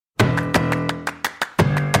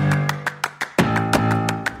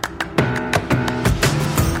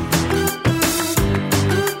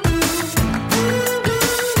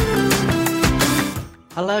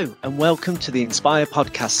Hello and welcome to the Inspire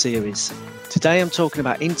podcast series. Today I'm talking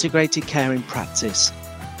about integrated care in practice,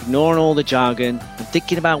 ignoring all the jargon and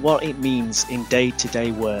thinking about what it means in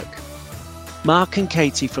day-to-day work. Mark and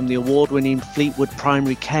Katie from the award-winning Fleetwood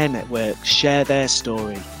Primary Care Network share their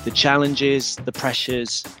story, the challenges, the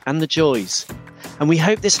pressures and the joys. And we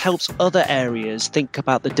hope this helps other areas think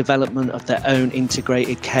about the development of their own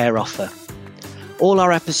integrated care offer. All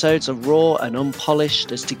our episodes are raw and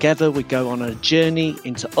unpolished as together we go on a journey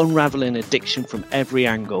into unraveling addiction from every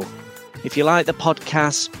angle. If you like the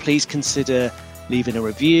podcast, please consider leaving a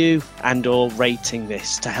review and or rating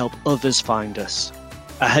this to help others find us.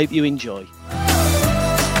 I hope you enjoy.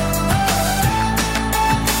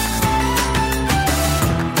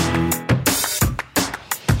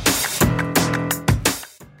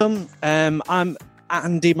 I'm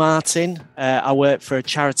Andy Martin. I work for a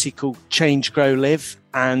charity called Change Grow Live,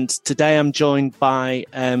 and today I'm joined by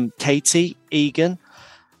Katie Egan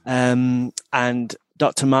and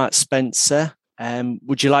Dr. Mark Spencer.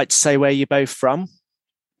 Would you like to say where you're both from?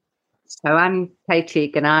 So I'm Katie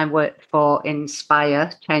Egan. I work for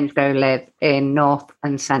Inspire Change Grow Live in North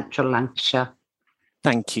and Central Lancashire.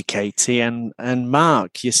 Thank you, Katie. And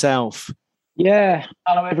Mark, yourself? Yeah,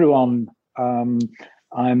 hello everyone.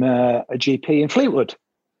 I'm a GP in Fleetwood.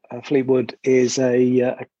 Fleetwood is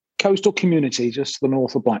a coastal community just to the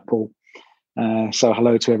north of Blackpool. So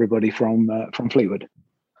hello to everybody from Fleetwood.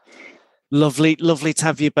 Lovely to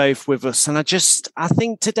have you both with us. And I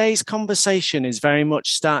think today's conversation is very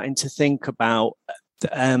much starting to think about.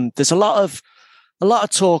 There's a lot of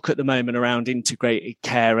talk at the moment around integrated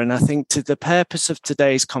care, and I think the purpose of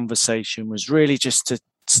today's conversation was really just to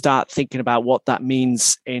start thinking about what that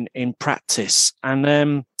means in practice.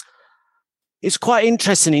 And it's quite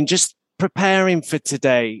interesting in just preparing for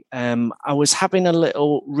today. I was having a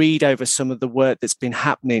little read over some of the work that's been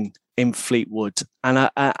happening in Fleetwood, and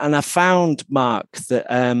I found, Mark,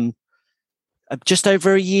 that just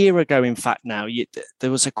over a year ago, in fact, now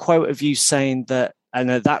there was a quote of you saying that, and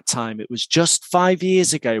at that time it was just 5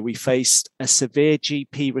 years ago, we faced a severe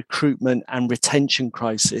GP recruitment and retention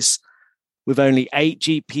crisis, with only 8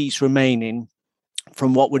 GPs remaining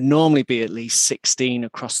from what would normally be at least 16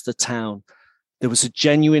 across the town. There was a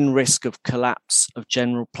genuine risk of collapse of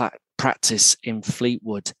general practice in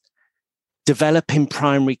Fleetwood. Developing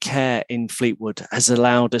primary care in Fleetwood has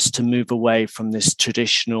allowed us to move away from this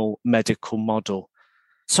traditional medical model.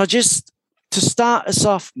 So just to start us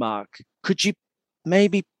off, Mark, could you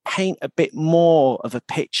maybe paint a bit more of a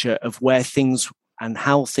picture of where things and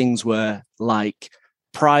how things were like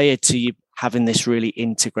prior to you having this really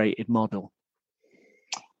integrated model?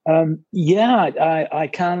 I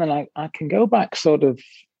can, and I can go back sort of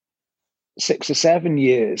 6 or 7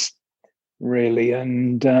 years, really.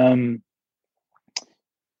 And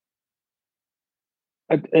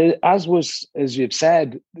as you've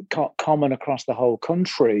said, common across the whole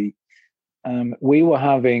country, we were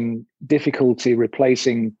having difficulty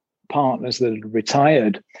replacing partners that had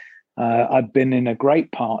retired. I'd been in a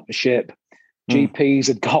great partnership. GPs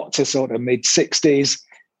had got to sort of mid-60s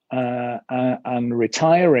and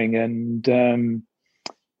retiring. And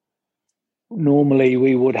normally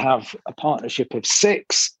we would have a partnership of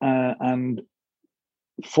 6 and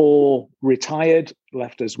 4 retired,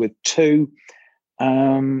 left us with 2.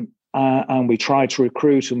 And we tried to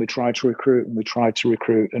recruit and we tried to recruit and we tried to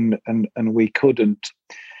recruit and we couldn't.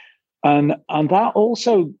 And that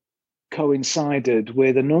also coincided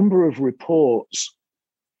with a number of reports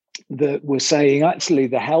that were saying actually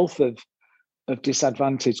the health of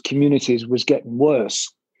disadvantaged communities was getting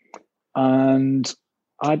worse. And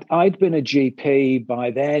I'd been a GP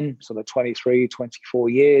by then, sort of 23, 24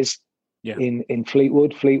 years in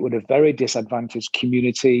Fleetwood. Fleetwood, a very disadvantaged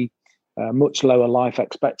community, much lower life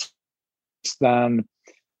expectancy than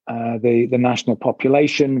the national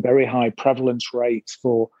population, very high prevalence rates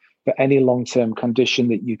for any long-term condition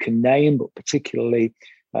that you can name, but particularly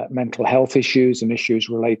mental health issues and issues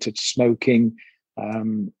related to smoking,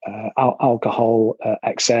 alcohol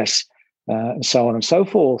excess, and so on and so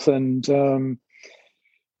forth. And I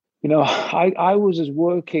was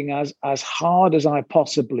working as hard as I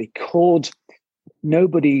possibly could.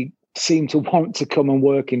 Nobody seemed to want to come and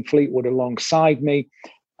work in Fleetwood alongside me,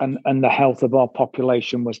 and the health of our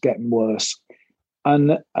population was getting worse.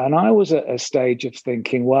 And I was at a stage of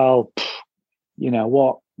thinking, well,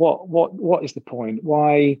 what is the point?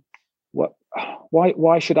 Why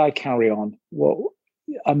should I carry on?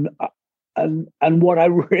 And what I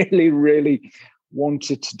really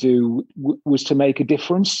wanted to do was to make a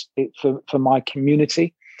difference for my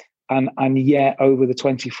community, and yet over the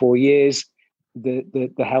 24 years,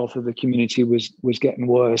 the health of the community was getting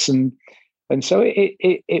worse. And And so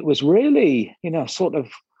it was really, sort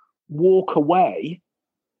of walk away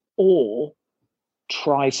or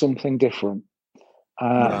try something different.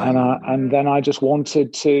 Right. And then I just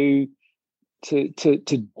wanted to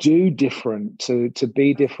do different, to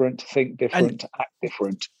be different, to think different, to act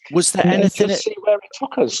different. Was there anything? And just see where it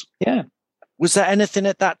took us? Yeah. Was there anything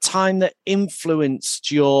at that time that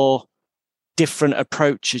influenced your different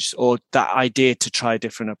approaches, or that idea to try a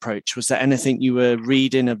different approach? Was there anything you were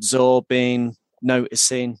reading, absorbing,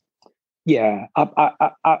 noticing? Yeah,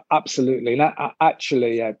 absolutely. And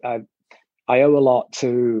actually, I owe a lot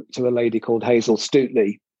to a lady called Hazel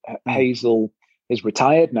Stuteley. Hazel is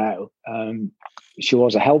retired now. She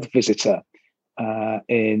was a health visitor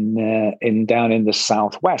in down in the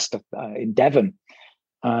southwest in Devon,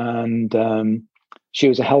 and she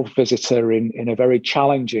was a health visitor in a very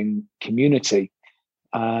challenging community,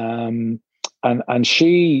 and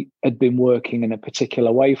she had been working in a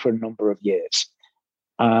particular way for a number of years,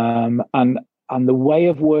 and the way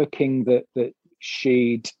of working that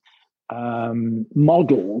she'd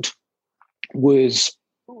modelled was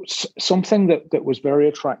something that was very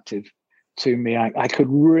attractive to me. I could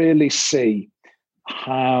really see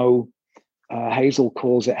how Hazel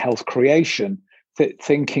calls it health creation,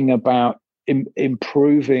 thinking about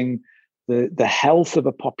improving the health of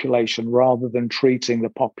a population rather than treating the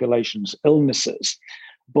population's illnesses,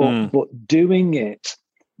 but doing it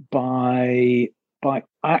by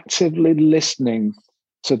actively listening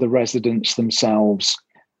to the residents themselves,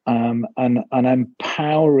 and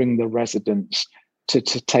empowering the residents to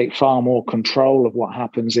take far more control of what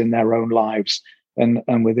happens in their own lives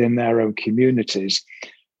and within their own communities.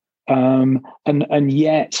 And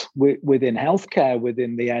yet within healthcare,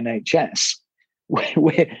 within the NHS,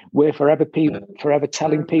 we're forever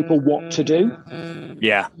telling people what to do.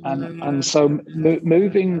 Yeah. And so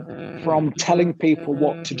moving from telling people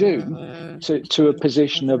what to do to a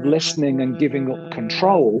position of listening and giving up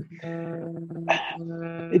control,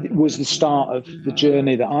 it was the start of the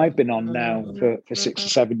journey that I've been on now for 6 or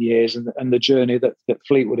 7 years, and the journey that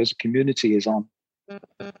Fleetwood as a community is on.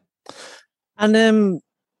 And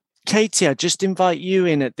Katie, I just invite you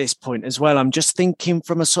in at this point as well. I'm just thinking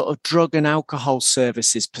from a sort of drug and alcohol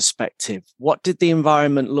services perspective. What did the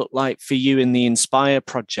environment look like for you in the Inspire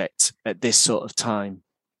project at this sort of time?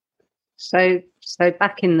 So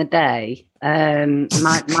back in the day,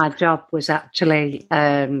 my job was actually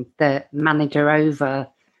the manager over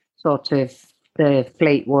sort of the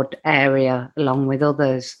Fleetwood area along with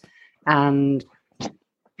others. And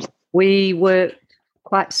we worked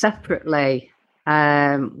quite separately.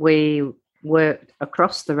 We worked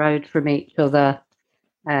across the road from each other.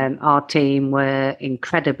 Our team were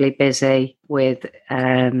incredibly busy with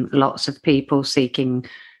lots of people seeking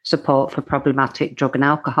support for problematic drug and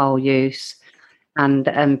alcohol use, and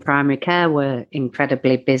primary care were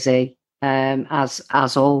incredibly busy, as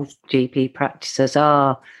all GP practices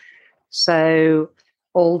are. So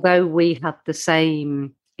although we had the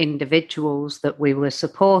same individuals that we were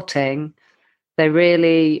supporting, there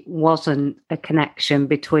really wasn't a connection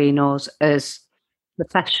between us as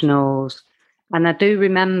professionals. And I do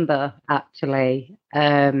remember, actually,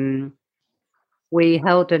 we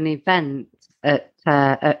held an event at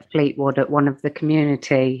Fleetwood at one of the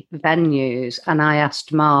community venues, and I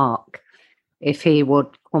asked Mark if he would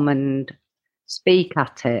come and speak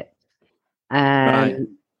at it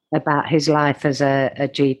about his life as a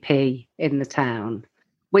GP in the town,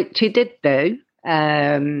 which he did do.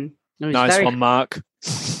 Nice one, Mark.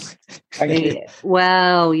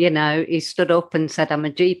 Well, he stood up and said, "I'm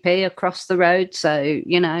a GP across the road, so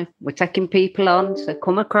we're taking people on, so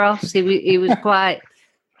come across." He was quite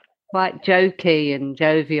jokey and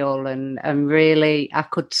jovial, and really I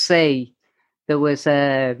could see there was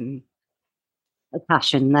a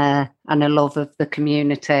passion there and a love of the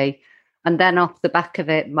community. And then off the back of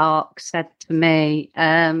it, Mark said to me,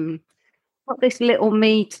 "Got this little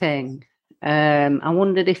meeting. I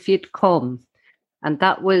wondered if you'd come." And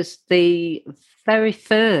that was the very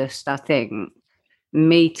first, I think,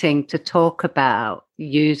 meeting to talk about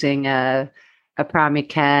using a primary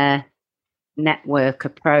care network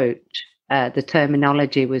approach. The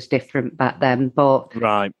terminology was different back then, but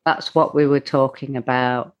that's what we were talking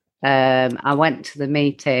about. I went to the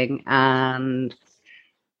meeting and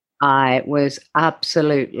I was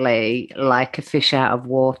absolutely like a fish out of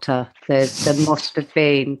water. There must have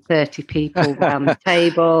been 30 people around the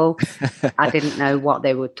table. I didn't know what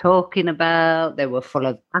they were talking about. They were full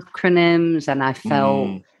of acronyms, and I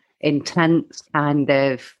felt intense kind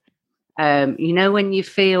of, when you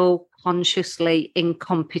feel consciously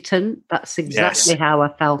incompetent. That's exactly how I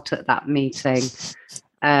felt at that meeting.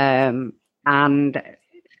 And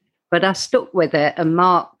but I stuck with it. And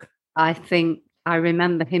Mark, I think I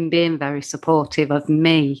remember him being very supportive of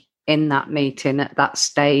me in that meeting at that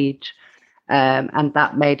stage. And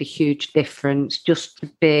that made a huge difference, just to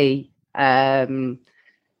be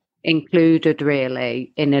included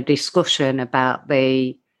really in a discussion about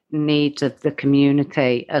the needs of the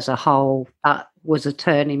community as a whole. That was a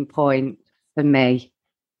turning point for me.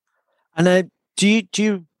 And do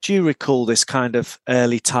you recall this kind of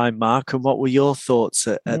early time, Mark? And what were your thoughts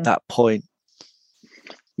at that point?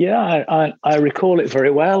 Yeah, I recall it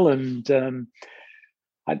very well, and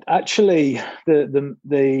actually the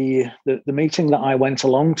meeting that I went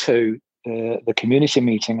along to, the community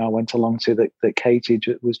meeting I went along to that Katie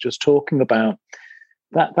was just talking about,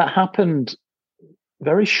 that happened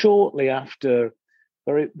very shortly after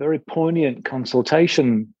very, very poignant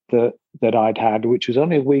consultation that I'd had, which was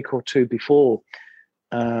only a week or two before,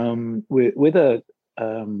 with a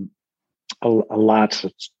lad,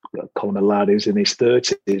 call him a lad, who's in his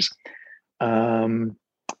 30s,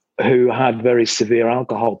 who had very severe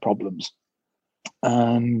alcohol problems,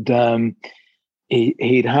 and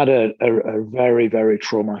he'd had a very, very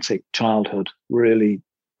traumatic childhood, really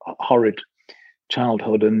horrid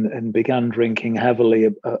childhood, and began drinking heavily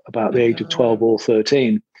about the age of 12 or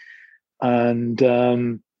 13,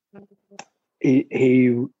 and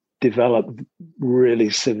he developed really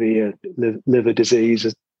severe liver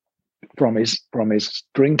disease from his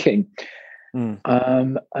drinking.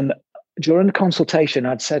 And during the consultation,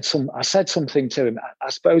 I said something to him. I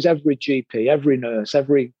suppose every GP, every nurse,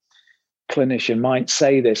 every clinician might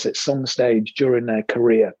say this at some stage during their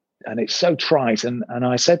career, and it's so trite. And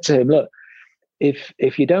I said to him, look,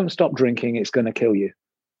 if you don't stop drinking, it's going to kill you.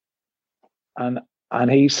 And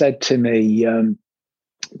he said to me,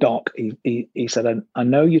 Doc, he said, I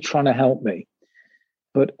know you're trying to help me,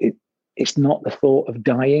 but it's not the thought of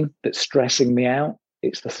dying that's stressing me out.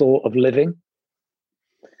 It's the thought of living.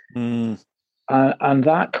 And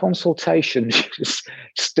that consultation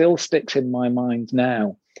still sticks in my mind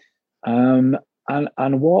now. And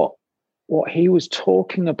what he was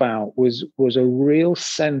talking about was a real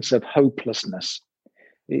sense of hopelessness.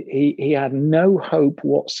 He had no hope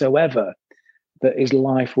whatsoever that his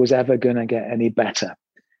life was ever going to get any better.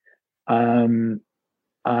 And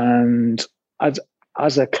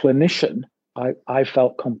as a clinician, I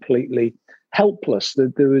felt completely helpless.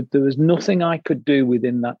 There was nothing I could do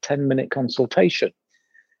within that 10-minute consultation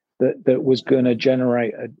that was going to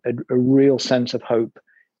generate a real sense of hope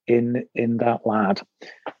in that lad.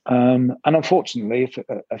 And unfortunately,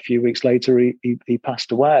 a few weeks later, he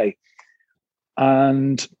passed away.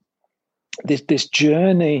 And this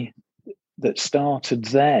journey that started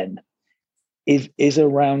then is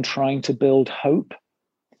around trying to build hope.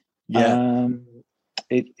 Yeah.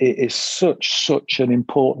 It is such an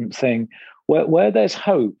important thing. Where there's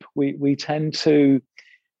hope, we tend to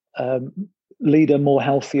lead a more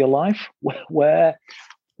healthier life. Where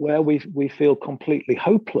we feel completely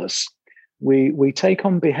hopeless, we take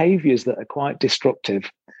on behaviors that are quite destructive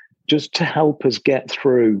just to help us get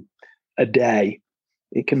through a day.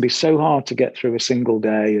 It can be so hard to get through a single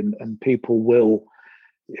day, and people will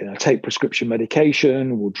take prescription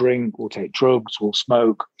medication, will drink, will take drugs, will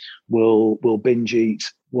smoke, will binge eat,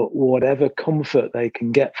 whatever comfort they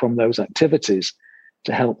can get from those activities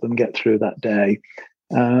to help them get through that day.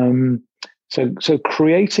 So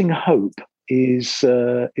creating hope is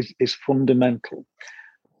fundamental,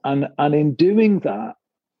 and in doing that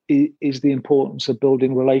is the importance of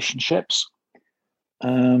building relationships.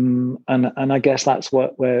 And I guess that's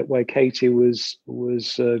where Katie was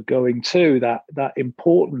going to, that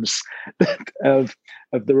importance of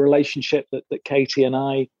the relationship that Katie and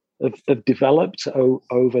I have developed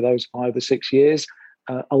over those 5 or 6 years,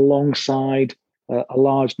 alongside a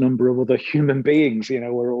large number of other human beings.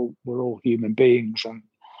 We're all human beings, and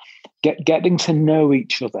getting to know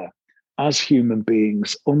each other as human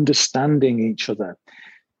beings, understanding each other,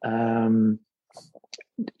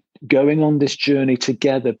 going on this journey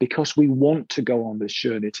together because we want to go on this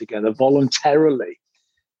journey together voluntarily,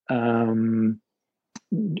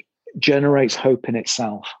 generates hope in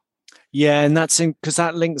itself. Yeah, and that's because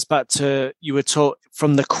that links back to, you were taught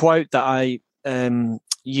from the quote that I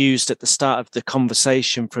used at the start of the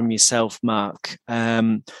conversation from yourself, Mark.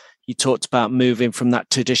 You talked about moving from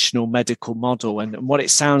that traditional medical model, and what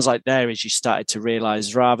it sounds like there is you started to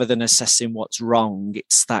realize, rather than assessing what's wrong,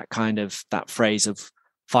 it's that phrase of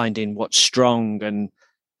finding what's strong, and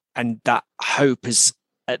that hope is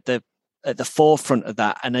at the forefront of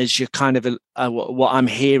that. And as you're kind of what I'm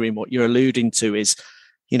hearing, what you're alluding to is,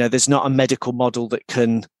 there's not a medical model that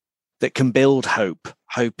can build hope.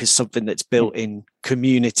 Hope is something that's built in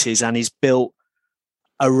communities and is built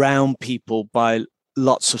around people by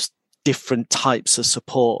lots of different types of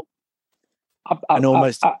support. And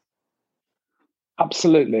almost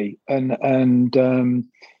absolutely. And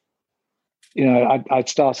you know, I'd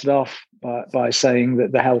started off by saying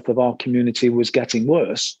that the health of our community was getting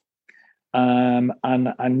worse.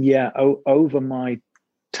 And yeah, over my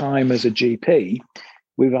time as a GP,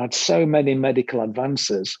 we've had so many medical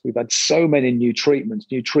advances. We've had so many new treatments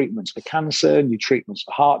for cancer, new treatments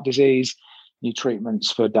for heart disease, new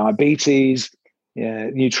treatments for diabetes,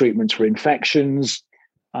 new treatments for infections.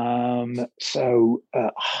 So a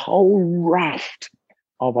whole raft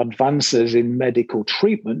of advances in medical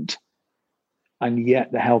treatment, and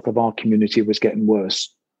yet the health of our community was getting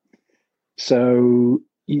worse. So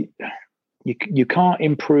you can't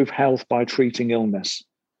improve health by treating illness.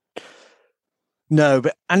 No,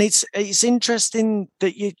 and it's interesting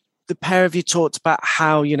that the pair of you talked about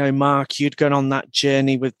how, you know, Mark, you'd gone on that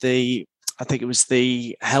journey with I think it was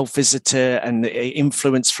the health visitor and the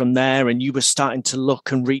influence from there, and you were starting to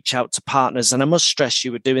look and reach out to partners. And I must stress,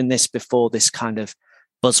 you were doing this before this kind of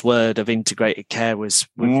buzzword of integrated care was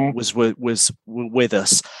with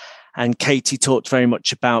us. And Katie talked very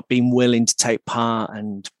much about being willing to take part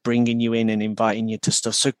and bringing you in and inviting you to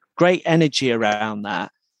stuff. So great energy around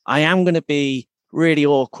that. I am going to be really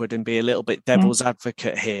awkward and be a little bit devil's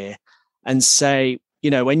advocate here and say, you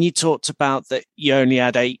know, when you talked about that you only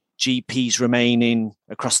had 8 GPs remaining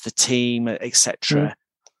across the team, etc.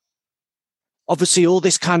 Obviously, all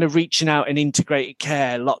this kind of reaching out and integrated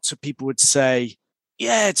care, lots of people would say,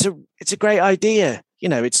 yeah, it's a great idea. You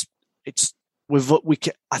know, it's with what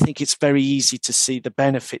I think it's very easy to see the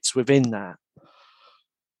benefits within that.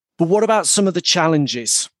 But what about some of the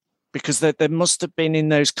challenges? Because there must have been in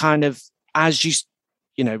those kind of, as you'd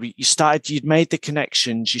made the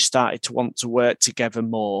connections, you started to want to work together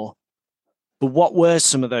more. But what were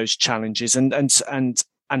some of those challenges, and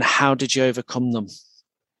how did you overcome them?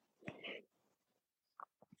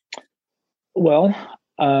 Well,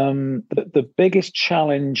 the biggest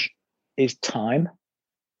challenge is time.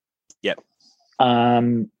 Yep.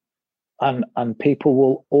 And people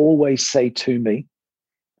will always say to me,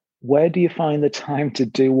 where do you find the time to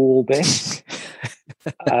do all this?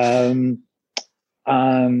 And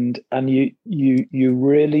you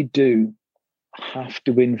really do have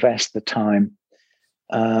to invest the time.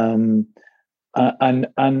 And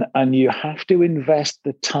you have to invest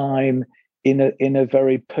the time in a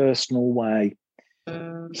very personal way.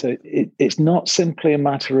 So it's not simply a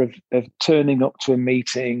matter of turning up to a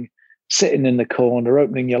meeting, sitting in the corner,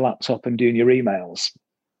 opening your laptop and doing your emails.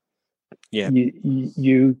 Yeah.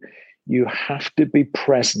 You have to be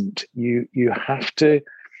present. You have to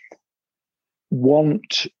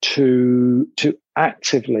want to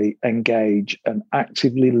actively engage and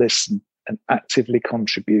actively listen and actively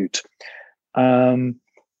contribute. And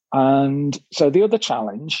so the other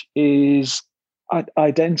challenge is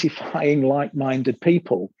identifying like-minded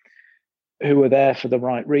people who are there for the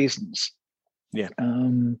right reasons. Yeah.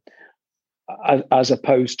 As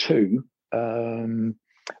opposed to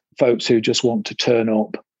folks who just want to turn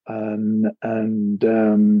up and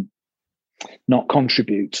not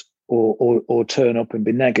contribute, or turn up and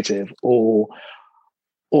be negative, or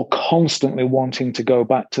constantly wanting to go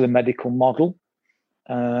back to the medical model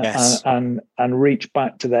yes. and reach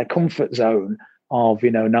back to their comfort zone of,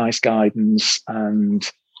 you know, nice guidance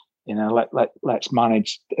and, you know, let's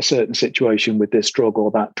manage a certain situation with this drug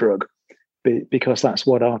or that drug, because that's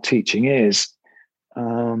what our teaching is.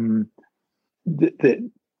 The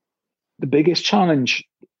biggest challenge,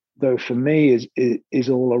 though, for me is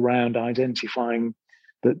all around identifying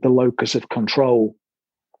the locus of control,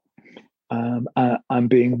 and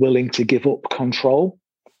being willing to give up control,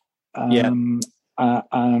 and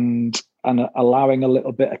allowing a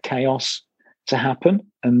little bit of chaos to happen,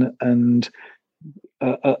 and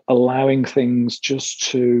allowing things just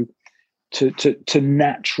to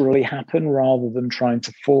naturally happen rather than trying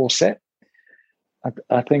to force it.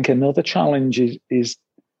 I think another challenge is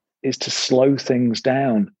to slow things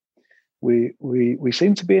down. We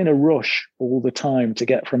seem to be in a rush all the time to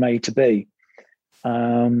get from A to B,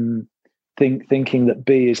 thinking that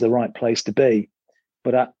B is the right place to be,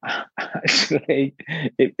 but actually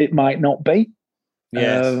it might not be.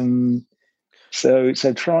 Yes. So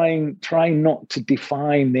trying not to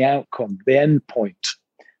define the outcome, the end point,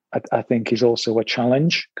 I think is also a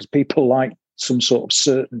challenge, because people like some sort of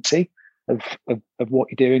certainty of what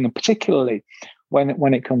you're doing, and particularly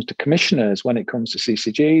when it comes to commissioners, when it comes to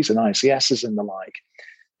CCGs and ICSs and the like,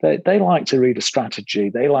 they like to read a strategy.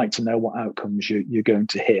 They like to know what outcomes you're going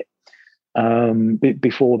to hit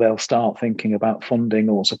before they'll start thinking about funding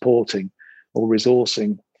or supporting or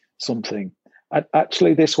resourcing something.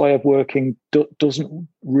 actually this way of working doesn't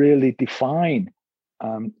really define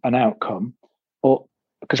an outcome, or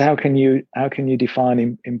because how can you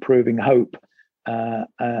define improving hope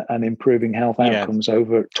and improving health outcomes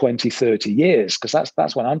over 20, 30 years? Because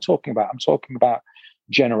that's what I'm talking about. I'm talking about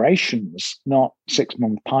generations, not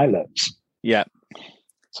 6-month pilots. Yeah.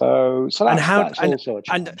 So that's also a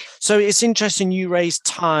challenge. And so it's interesting you raised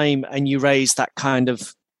time and you raised that kind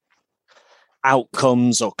of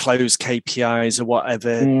outcomes or closed KPIs or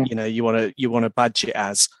whatever you want to badge it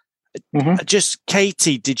as. Just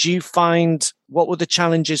Katie, did you find, what were the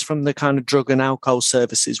challenges from the kind of drug and alcohol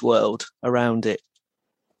services world around it?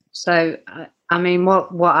 So I mean,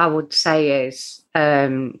 what I would say is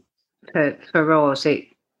for us,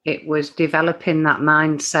 it was developing that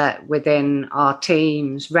mindset within our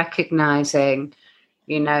teams, recognizing,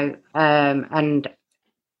 and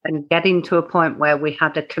getting to a point where we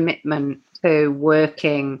had a commitment to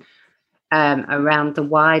working around the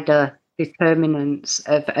wider determinants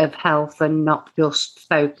of health and not just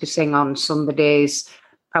focusing on somebody's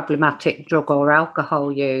problematic drug or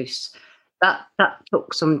alcohol use. That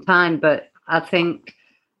took some time, but I think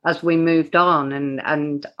as we moved on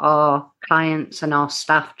and our clients and our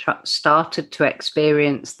staff started to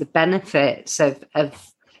experience the benefits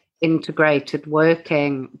of integrated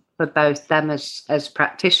working for both them as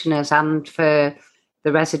practitioners and for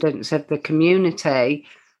the residents of the community,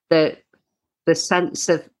 that the sense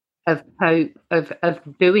of hope of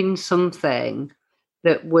doing something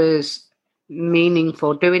that was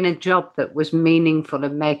meaningful, doing a job that was meaningful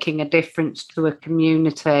and making a difference to a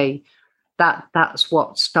community, that's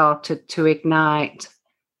what started to ignite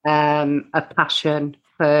a passion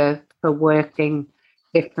for working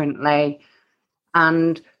differently.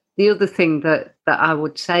 And the other thing that I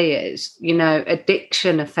would say is,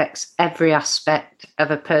 addiction affects every aspect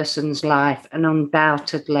of a person's life and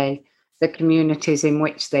undoubtedly the communities in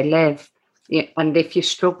which they live. And if you're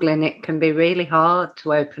struggling, it can be really hard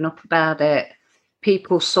to open up about it.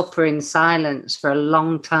 People suffer in silence for a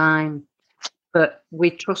long time, but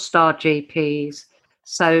we trust our GPs.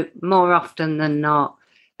 So more often than not,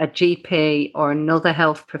 a GP or another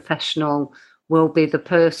health professional will be the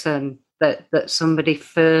person that somebody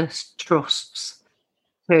first trusts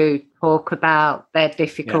to talk about their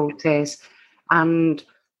difficulties. Yeah. And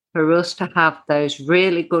for us to have those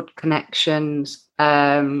really good connections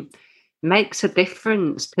makes a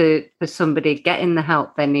difference to somebody getting the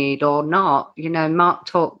help they need or not. Mark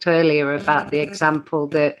talked earlier about the example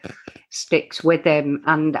that sticks with him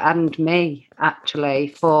and me, actually,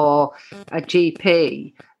 for a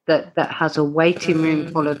GP that has a waiting room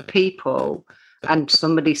full of people and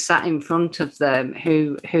somebody sat in front of them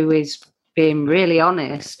who is being really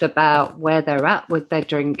honest about where they're at with their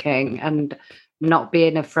drinking and not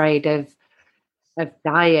being afraid of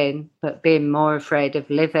dying, but being more afraid of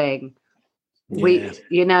living.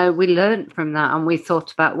 Yeah. We learned from that, and we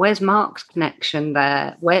thought about, where's Mark's connection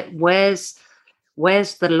there? Where's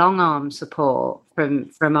the long arm support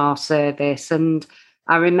from our service? And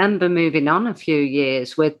I remember moving on a few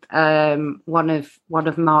years with one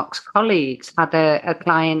of Mark's colleagues had a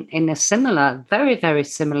client in a similar, very, very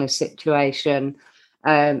similar situation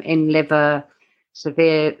in liver,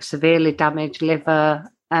 severely damaged liver.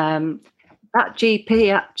 That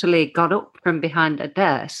GP actually got up from behind a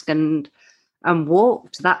desk and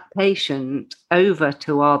walked that patient over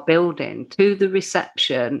to our building, to the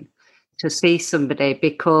reception, to see somebody,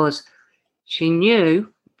 because she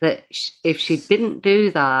knew that if she didn't do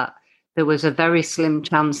that, there was a very slim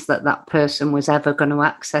chance that that person was ever going to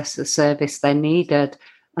access the service they needed.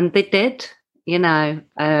 And they did, they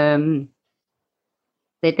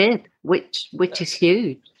did, which is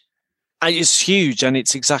huge. It's huge, and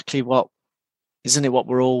it's exactly what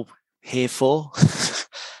we're all here for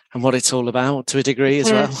and what it's all about to a degree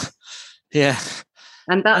as well. Yeah.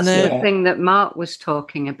 And that's the thing that Mark was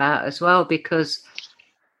talking about as well, because,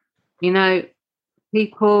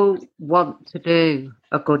 people want to do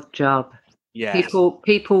a good job. Yeah.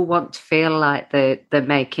 People want to feel like they're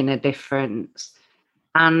making a difference.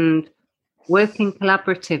 And working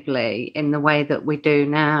collaboratively in the way that we do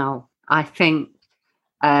now, I think,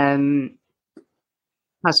 has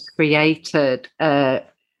created a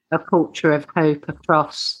culture of hope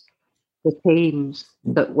across the teams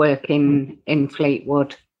that work in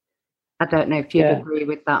Fleetwood. I don't know if you'd agree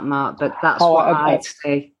with that, Mark, but that's what I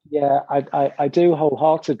see. Yeah, I do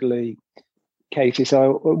wholeheartedly, Katie.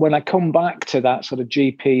 So when I come back to that sort of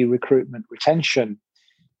GP recruitment retention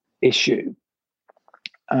issue,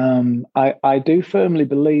 I do firmly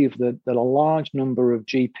believe that a large number of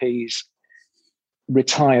GPs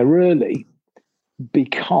retire early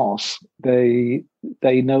because they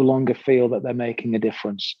no longer feel that they're making a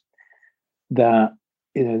difference. That,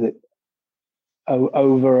 that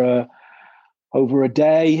over a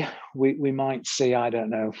day we might see, I don't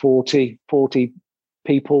know, 40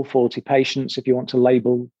 people, 40 patients, if you want to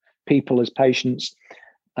label people as patients.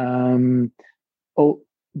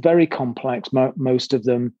 Very complex, most of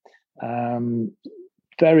them,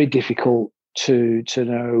 very difficult to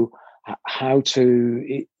know how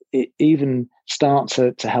to even start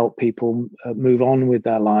to help people move on with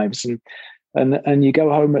their lives. And you go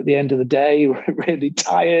home at the end of the day really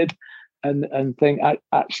tired and think,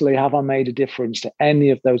 actually, have I made a difference to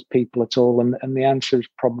any of those people at all? And the answer is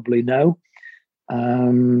probably no.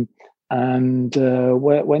 When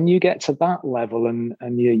you get to that level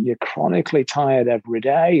and you're chronically tired every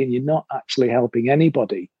day and you're not actually helping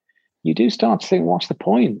anybody, you do start to think, what's the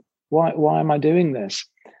point? Why am I doing this?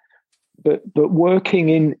 But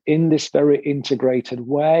working in this very integrated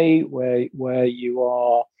way where you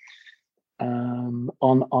are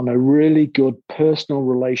on a really good personal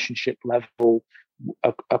relationship level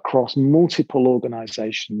across multiple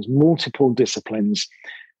organizations, multiple disciplines,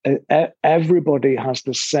 everybody has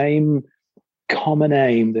the same common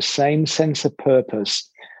aim, the same sense of purpose,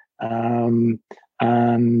 and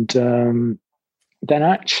then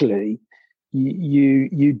actually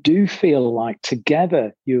you do feel like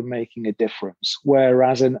together you're making a difference,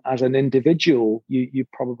 whereas as an individual you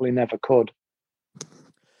probably never could.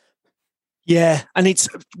 Yeah, and it's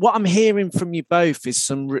what I'm hearing from you both is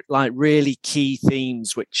some like really key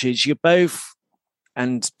themes, which is you're both,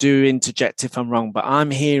 and do interject if I'm wrong, but I'm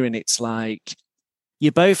hearing it's like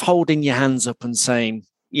you're both holding your hands up and saying,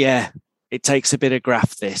 yeah, it takes a bit of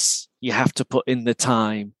graft, this. You have to put in the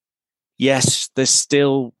time. Yes, there's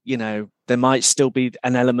still, there might still be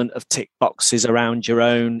an element of tick boxes around your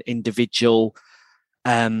own individual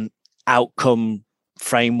outcome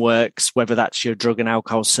frameworks, whether that's your drug and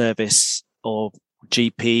alcohol service or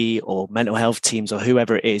GP or mental health teams or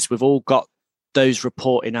whoever it is. We've all got those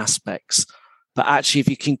reporting aspects. But actually, if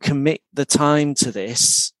you can commit the time to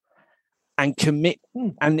this and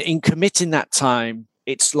in committing that time,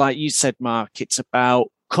 it's like you said, Mark, it's about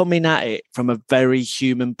coming at it from a very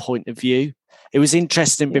human point of view. It was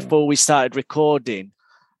interesting before we started recording.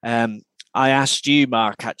 I asked you,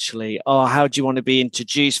 Mark, actually, how do you want to be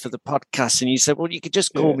introduced for the podcast? And you said, well, you could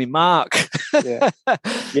just call me Mark,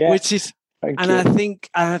 which is, I think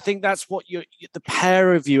that's what the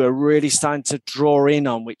pair of you are really starting to draw in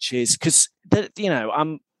on, which is because,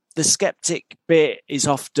 the skeptic bit is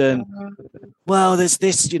often, well, there's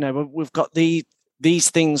this, we've got these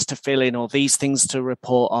things to fill in or these things to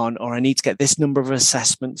report on, or I need to get this number of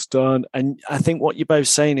assessments done. And I think what you're both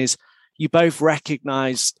saying is you both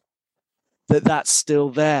recognize that that's still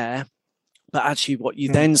there. But actually what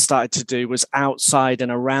you then started to do was outside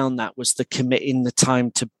and around that was the committing the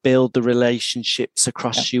time to build the relationships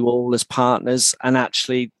across you all as partners. And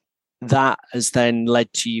actually that has then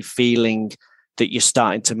led to you feeling that you're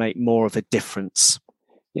starting to make more of a difference.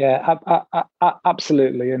 Yeah,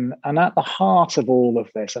 absolutely. And at the heart of all of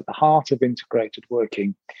this, at the heart of integrated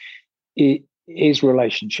working, it is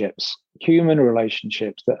relationships, human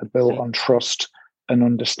relationships that are built on trust and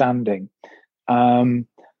understanding. And,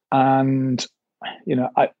 I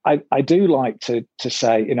do like to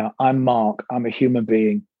say, I'm Mark, I'm a human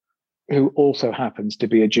being who also happens to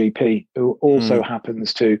be a GP, who also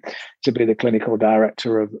happens to be the clinical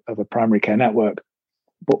director of a primary care network.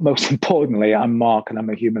 But most importantly, I'm Mark and I'm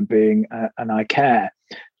a human being and I care.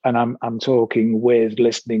 And I'm talking with,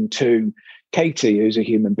 listening to Katie, who's a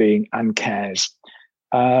human being and cares.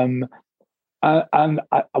 And I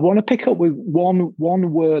want to pick up with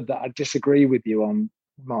one word that I disagree with you on,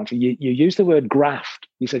 Martin. You used the word graft.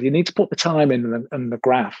 You said you need to put the time in and the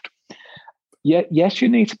graft. Yes, you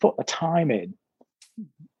need to put the time in,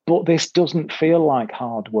 but this doesn't feel like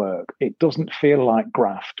hard work. It doesn't feel like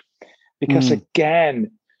graft. Because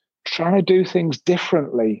again, trying to do things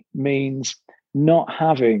differently means not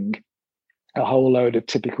having a whole load of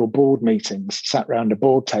typical board meetings sat around a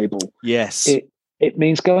board table. Yes. It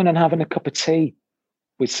means going and having a cup of tea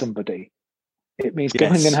with somebody. It means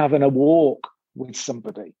going and having a walk with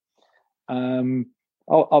somebody.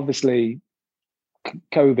 Obviously,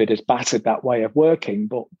 COVID has battered that way of working,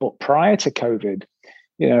 but prior to COVID,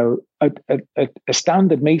 a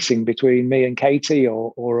standard meeting between me and Katie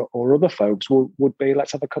or other folks would be,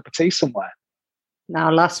 let's have a cup of tea somewhere.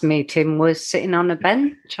 Our last meeting was sitting on a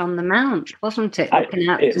bench on the mount, wasn't it? Looking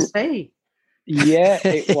out to sea. Yeah,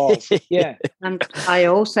 it was. Yeah. And I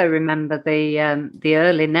also remember the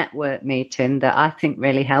early network meeting that I think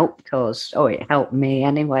really helped us, or it helped me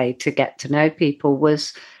anyway, to get to know people,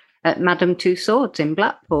 was at Madame Tussauds in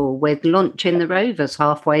Blackpool with lunch in the Rovers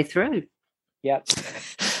halfway through. Yeah.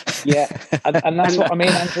 And that's what I mean,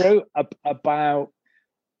 Andrew, about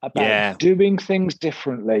doing things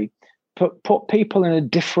differently, put people in a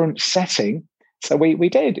different setting. So we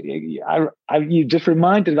did. You just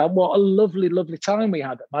reminded that what a lovely, lovely time we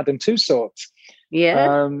had at Madame Tussauds.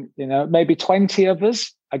 Yeah. Maybe 20 of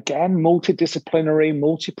us, again, multidisciplinary,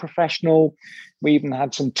 multi-professional. We even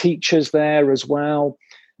had some teachers there as well.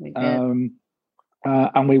 And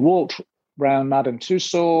we walked around Madame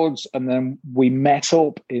Tussauds, and then we met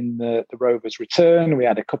up in the Rovers Return. We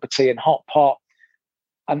had a cup of tea and hot pot.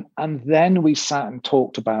 And then we sat and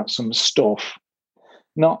talked about some stuff,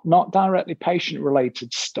 not directly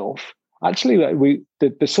patient-related stuff. Actually,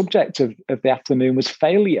 the subject of the afternoon was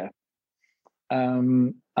failure,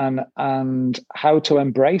 and how to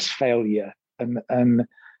embrace failure, and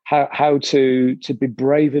how to be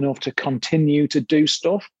brave enough to continue to do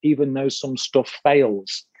stuff, even though some stuff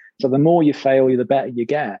fails. So the more you fail, the better you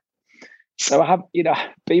get. So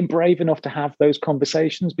being brave enough to have those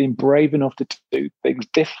conversations, being brave enough to do things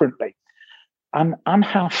differently, and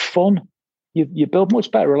have fun. You build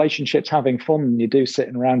much better relationships having fun than you do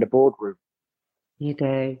sitting around a boardroom. You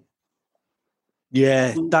do.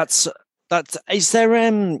 Yeah, that's. Is there?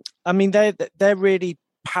 I mean, they're really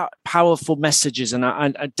powerful messages, and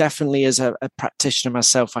I definitely, as a practitioner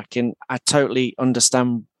myself, I totally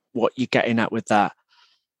understand what you're getting at with that.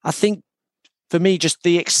 I think for me, just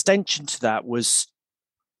the extension to that was,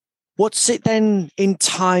 what's it then in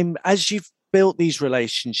time as you've built these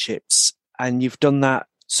relationships and you've done that?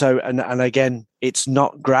 So, and again, it's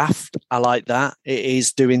not graft. I like that. It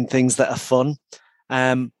is doing things that are fun.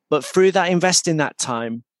 But through that, investing that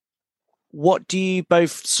time, what do you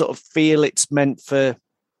both sort of feel it's meant for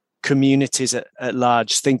communities at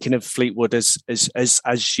large, thinking of Fleetwood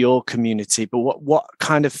as your community, but what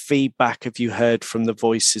kind of feedback have you heard from the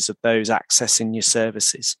voices of those accessing your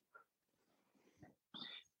services?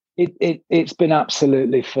 It's been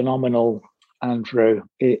absolutely phenomenal, Andrew.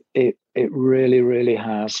 It really, really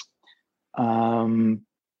has. As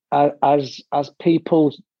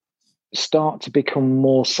people start to become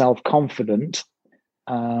more self-confident,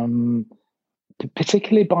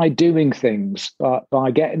 particularly by doing things, but by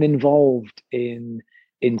getting involved in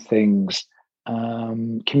things,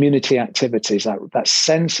 community activities, that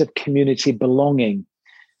sense of community belonging,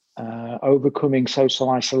 overcoming social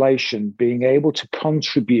isolation, being able to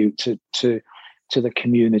contribute to the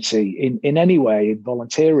community in any way,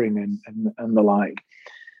 volunteering and the like,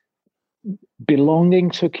 belonging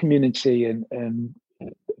to a community and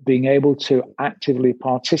being able to actively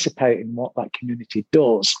participate in what that community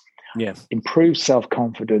does. Yeah, improves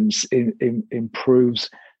self-confidence, improves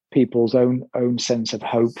people's own sense of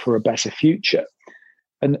hope for a better future.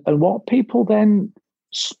 And what people then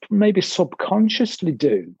maybe subconsciously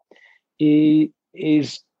do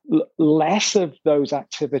is less of those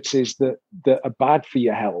activities that are bad for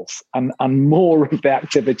your health and more of the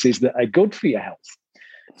activities that are good for your health.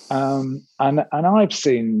 And I've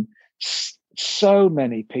seen so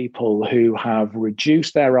many people who have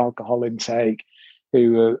reduced their alcohol intake,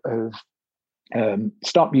 who have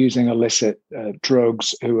stopped using illicit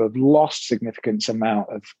drugs, who have lost significant amount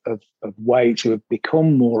of weight, who have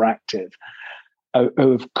become more active,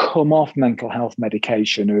 who have come off mental health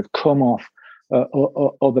medication, who have come off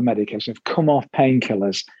other medications, have come off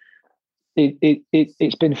painkillers.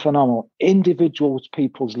 It's been phenomenal.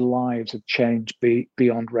 People's lives have changed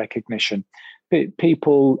beyond recognition.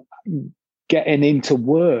 People getting into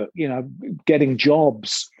work, getting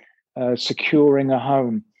jobs, securing a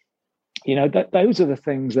home, those are the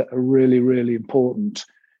things that are really, really important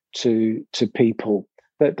to people.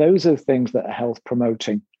 That those are the things that are health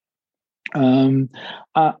promoting, and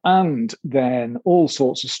then all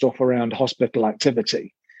sorts of stuff around hospital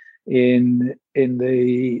activity. In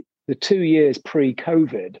the 2 years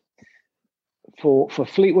pre-COVID, for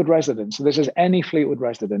Fleetwood residents, so this is any Fleetwood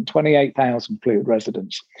resident, 28,000 Fleetwood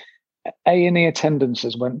residents, A&E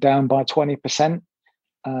attendances went down by 20%.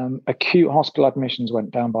 Acute hospital admissions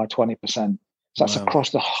went down by 20%. So that's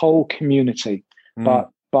across the whole community.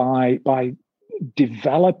 But by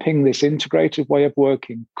developing this integrated way of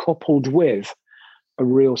working, coupled with a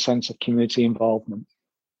real sense of community involvement.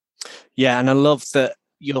 Yeah, and I love that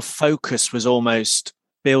your focus was almost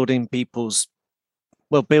building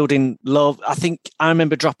building love. I think I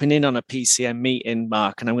remember dropping in on a PCM meeting,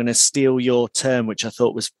 Mark, and I'm going to steal your term, which I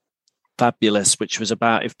thought was fabulous, which was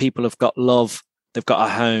about if people have got love, they've got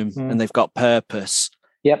a home, and they've got purpose.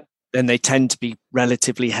 Yep. Then they tend to be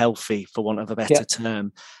relatively healthy, for want of a better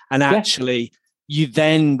term. And actually, you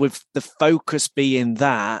then, with the focus being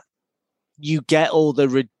that, you get all the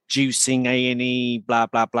reducing A&E, blah,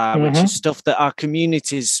 blah, blah, which is stuff that our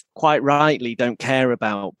communities quite rightly don't care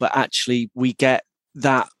about. But actually, we get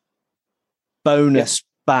that bonus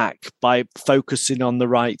back by focusing on the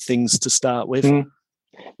right things to start with.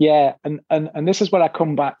 Yeah, and this is where I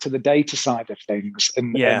come back to the data side of things,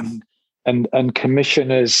 and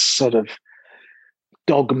commissioners' sort of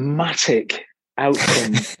dogmatic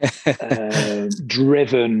outcome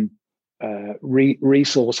driven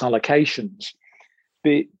resource allocations,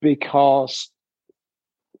 because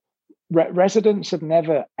residents have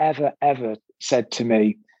never ever said to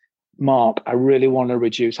me, Mark, I really want to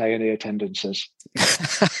reduce A&E attendances.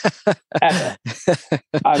 Ever.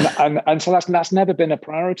 and so that's never been a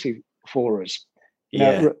priority for us. You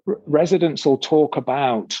know, residents will talk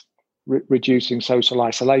about reducing social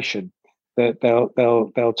isolation.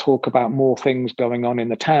 They'll talk about more things going on in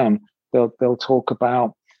the town. They'll talk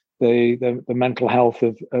about the mental health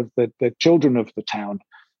of the children of the town.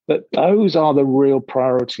 But those are the real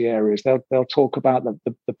priority areas. They'll talk about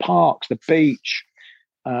the parks, the beach,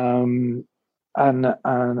 and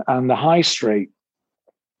the high street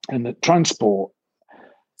and the transport.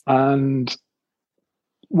 And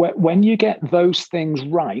when you get those things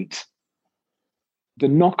right, the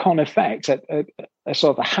knock-on effect, a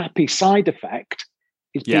sort of a happy side effect,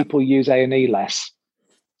 is people use A&E less.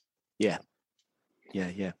 Yeah.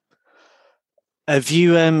 Have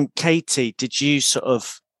you, Katie, did you sort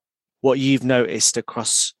of, what you've noticed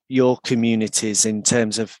across your communities in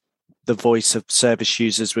terms of the voice of service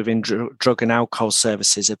users within drug and alcohol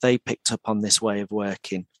services, have they picked up on this way of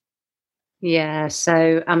working? Yeah,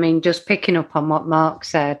 so, I mean, just picking up on what Mark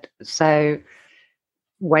said, so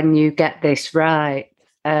when you get this right,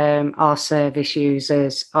 our service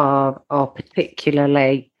users are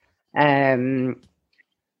particularly challenged,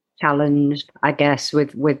 I guess,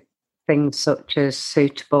 with things such as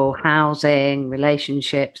suitable housing,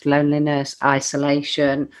 relationships, loneliness,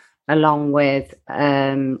 isolation, along with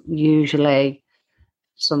usually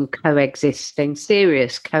some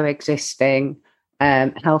serious coexisting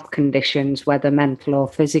health conditions, whether mental or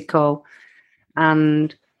physical.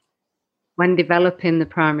 And when developing the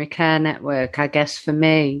primary care network, I guess for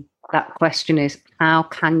me, that question is, how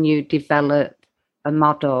can you develop a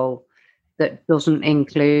model that doesn't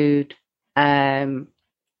include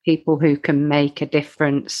people who can make a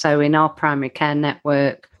difference? So in our primary care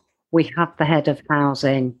network, we have the head of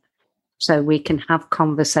housing, so we can have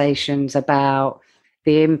conversations about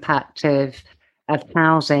the impact of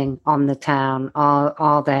housing on the town.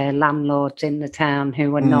 Are there landlords in the town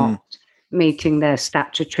who are not meeting their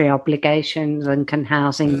statutory obligations, and can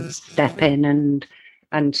housing step in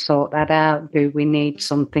and sort that out? Do we need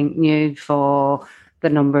something new for the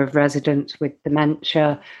number of residents with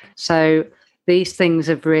dementia? So these things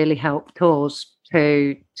have really helped us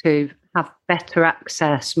to have better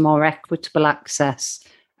access, more equitable access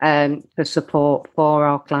to support for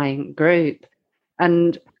our client group.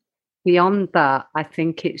 And beyond that, I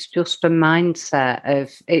think it's just a mindset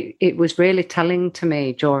of it. It was really telling to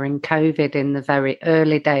me during COVID, in the very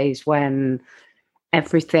early days when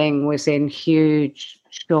everything was in huge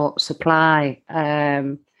short supply.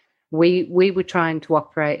 We were trying to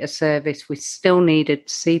operate a service. We still needed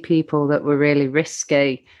to see people that were really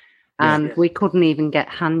risky, and we couldn't even get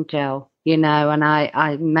hand gel, and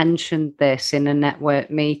I mentioned this in a network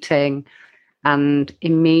meeting, and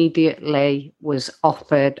immediately was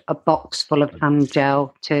offered a box full of hand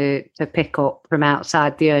gel to pick up from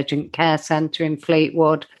outside the urgent care centre in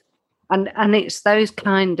Fleetwood. And it's those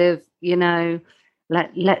kind of,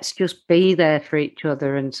 let's just be there for each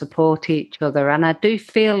other and support each other. And I do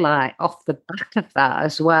feel like off the back of that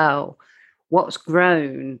as well, what's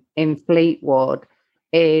grown in Fleetwood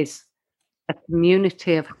is a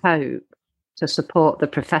community of hope to support the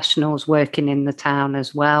professionals working in the town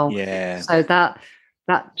as well. Yeah. So that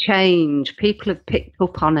change, people have picked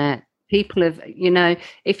up on it. People have,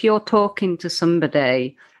 if you're talking to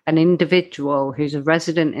somebody, an individual who's a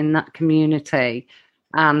resident in that community,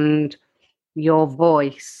 and your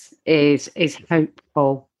voice is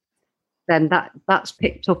hopeful, then that's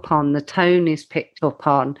picked up on. The tone is picked up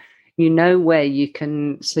on. Where you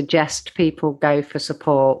can suggest people go for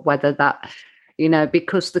support, whether that,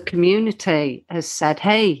 because the community has said,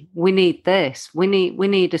 hey, we need this, we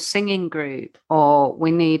need a singing group, or we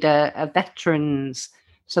need a veterans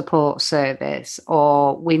support service,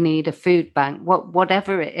 or we need a food bank,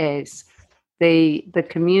 whatever it is. The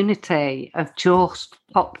community have just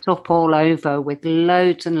popped up all over with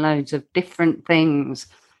loads and loads of different things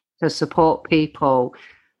to support people.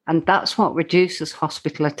 And that's what reduces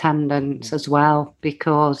hospital attendance as well,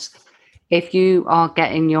 because if you are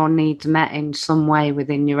getting your needs met in some way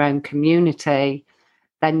within your own community,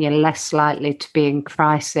 then you're less likely to be in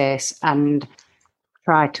crisis and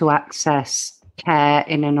try to access care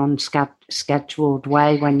in an unscheduled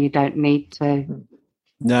way when you don't need to.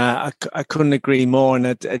 No, I couldn't agree more.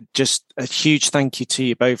 And just a huge thank you to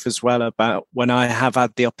you both as well about when I have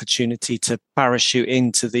had the opportunity to parachute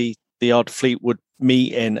into the odd Fleetwood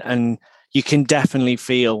meeting. And you can definitely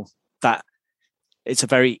feel that it's a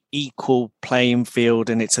very equal playing field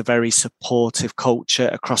and it's a very supportive culture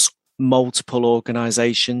across multiple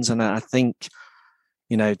organizations. And I think,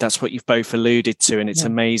 that's what you've both alluded to. And it's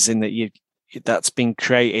amazing that that's been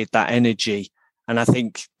created, that energy. And I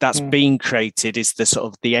think that's being created is the sort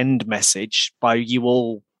of the end message by you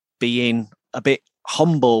all being a bit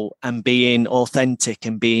humble and being authentic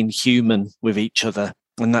and being human with each other.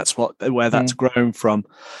 And that's where that's grown from.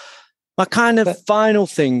 My kind of final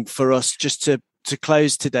thing for us just to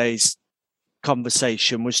close today's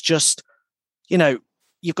conversation was just,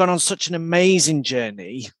 you've gone on such an amazing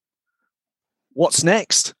journey. What's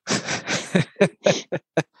next?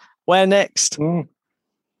 Where next? So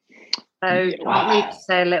do you want me to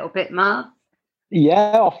say a little bit, Mark?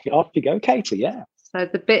 Yeah, off you go, Katie, yeah. So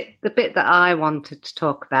the bit that I wanted to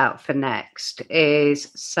talk about for next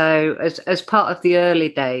is, so as part of the early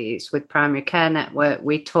days with Primary Care Network,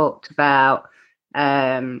 we talked about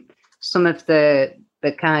some of the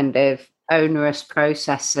kind of onerous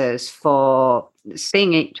processes for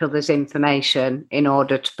seeing each other's information in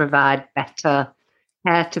order to provide better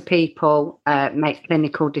care to people, make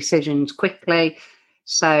clinical decisions quickly.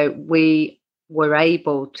 So we were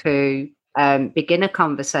able to begin a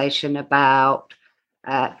conversation about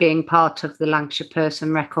being part of the Lancashire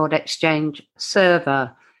Person Record Exchange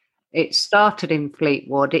server. It started in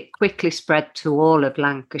Fleetwood. It quickly spread to all of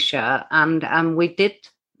Lancashire, and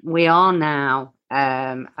we are now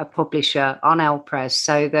a publisher on LPRES,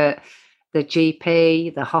 so that the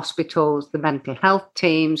GP, the hospitals, the mental health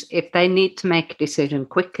teams, if they need to make a decision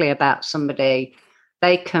quickly about somebody,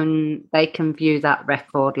 they can view that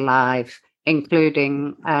record live,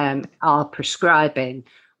 including our prescribing,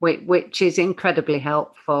 which is incredibly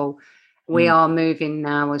helpful. We are moving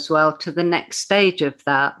now as well to the next stage of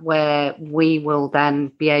that, where we will then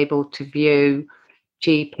be able to view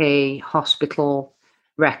GP hospital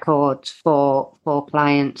records for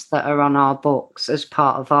clients that are on our books as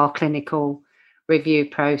part of our clinical review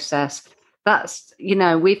process. That's,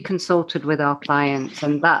 we've consulted with our clients,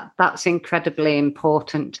 and that's incredibly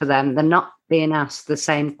important to them. They're not being asked the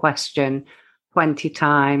same question 20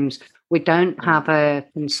 times. We don't have a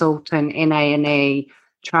consultant in A&E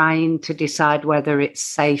trying to decide whether it's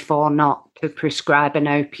safe or not to prescribe an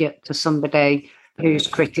opiate to somebody who's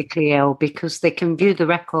critically ill, because they can view the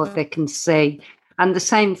record, they can see. And the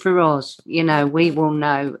same for us, we will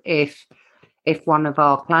know if one of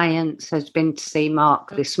our clients has been to see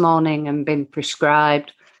Mark this morning and been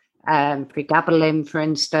prescribed pregabalin, for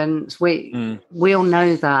instance. We'll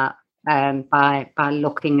know that by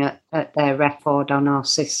looking at their record on our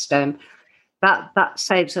system. That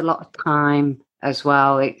saves a lot of time as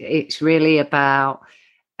well. It's really about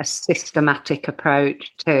a systematic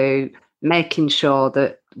approach to making sure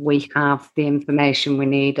that we have the information we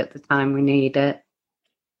need at the time we need it.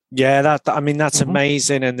 Yeah, that's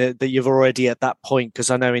amazing, and that you've already at that point,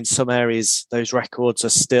 because I know in some areas those records are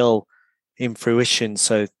still in fruition.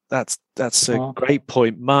 So that's a great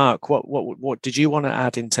point, Mark. What did you want to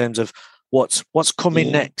add in terms of what's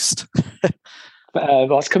coming next?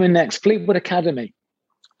 What's coming next? Fleetwood Academy.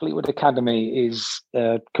 Fleetwood Academy is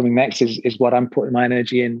coming next. Is what I'm putting my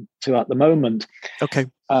energy into at the moment. Okay.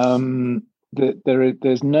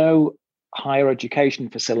 There's no higher education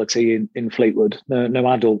facility in Fleetwood, no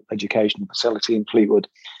adult education facility in Fleetwood,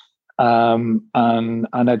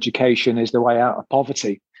 and education is the way out of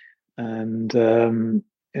poverty. And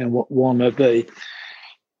one of the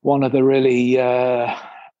really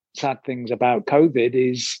sad things about COVID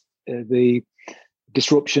is the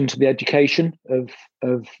disruption to the education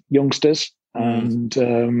of youngsters, and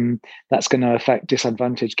that's going to affect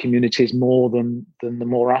disadvantaged communities more than the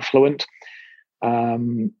more affluent.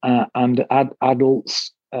 And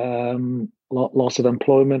adults, loss of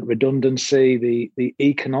employment, redundancy, the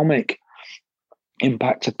economic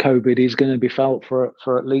impact of COVID is going to be felt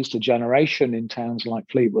for at least a generation in towns like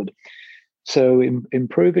Fleetwood. So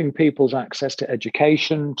improving people's access to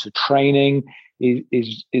education, to training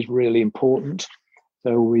is really important.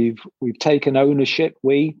 So we've taken ownership,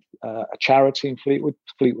 a charity in Fleetwood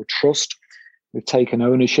Trust. We've taken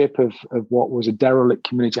ownership of what was a derelict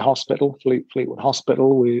community hospital, Fleetwood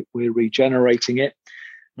Hospital. We're regenerating it.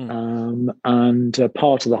 And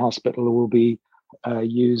part of the hospital will be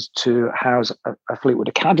used to house a Fleetwood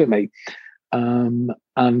Academy. and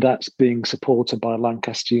that's being supported by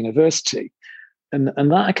Lancaster University. And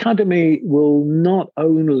that academy will not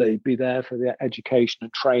only be there for the education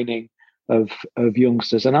and training of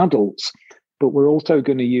youngsters and adults, but we're also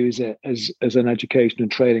going to use it as an education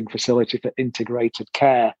and training facility for integrated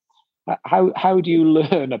care. How do you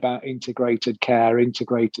learn about integrated care,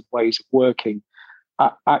 integrated ways of working,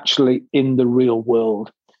 actually in the real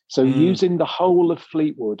world? So using the whole of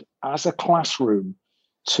Fleetwood as a classroom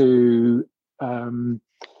to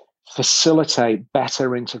facilitate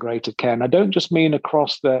better integrated care. And I don't just mean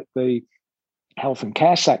across the health and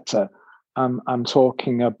care sector. I'm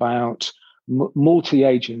talking about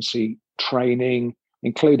multi-agency training,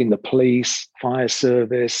 including the police, fire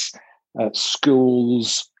service,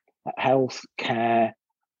 schools, health care,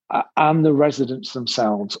 and the residents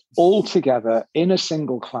themselves, all together in a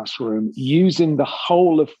single classroom, using the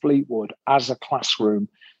whole of Fleetwood as a classroom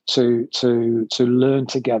to learn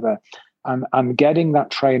together, and getting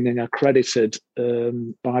that training accredited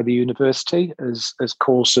by the university as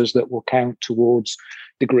courses that will count towards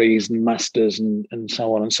degrees and masters and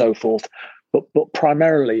so on and so forth, but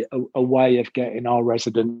primarily a way of getting our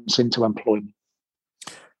residents into employment.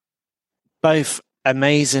 Both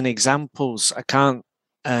amazing examples. I can't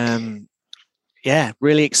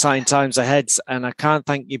really exciting times ahead, and I can't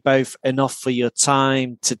thank you both enough for your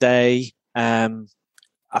time today.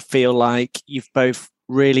 I feel like you've both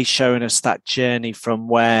really shown us that journey from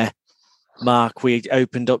where, Mark, we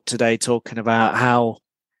opened up today talking about how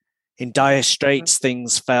in dire straits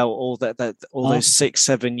things felt all those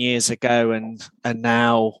 6-7 years ago, and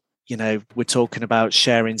now, you know, we're talking about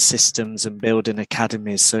sharing systems and building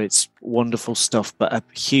academies. So it's wonderful stuff. But a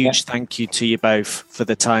huge thank you to you both for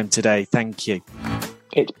the time today. Thank you.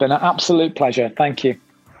 It's been an absolute pleasure. Thank you.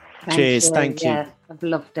 Cheers. Thank you. Yeah, I've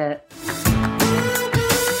loved it.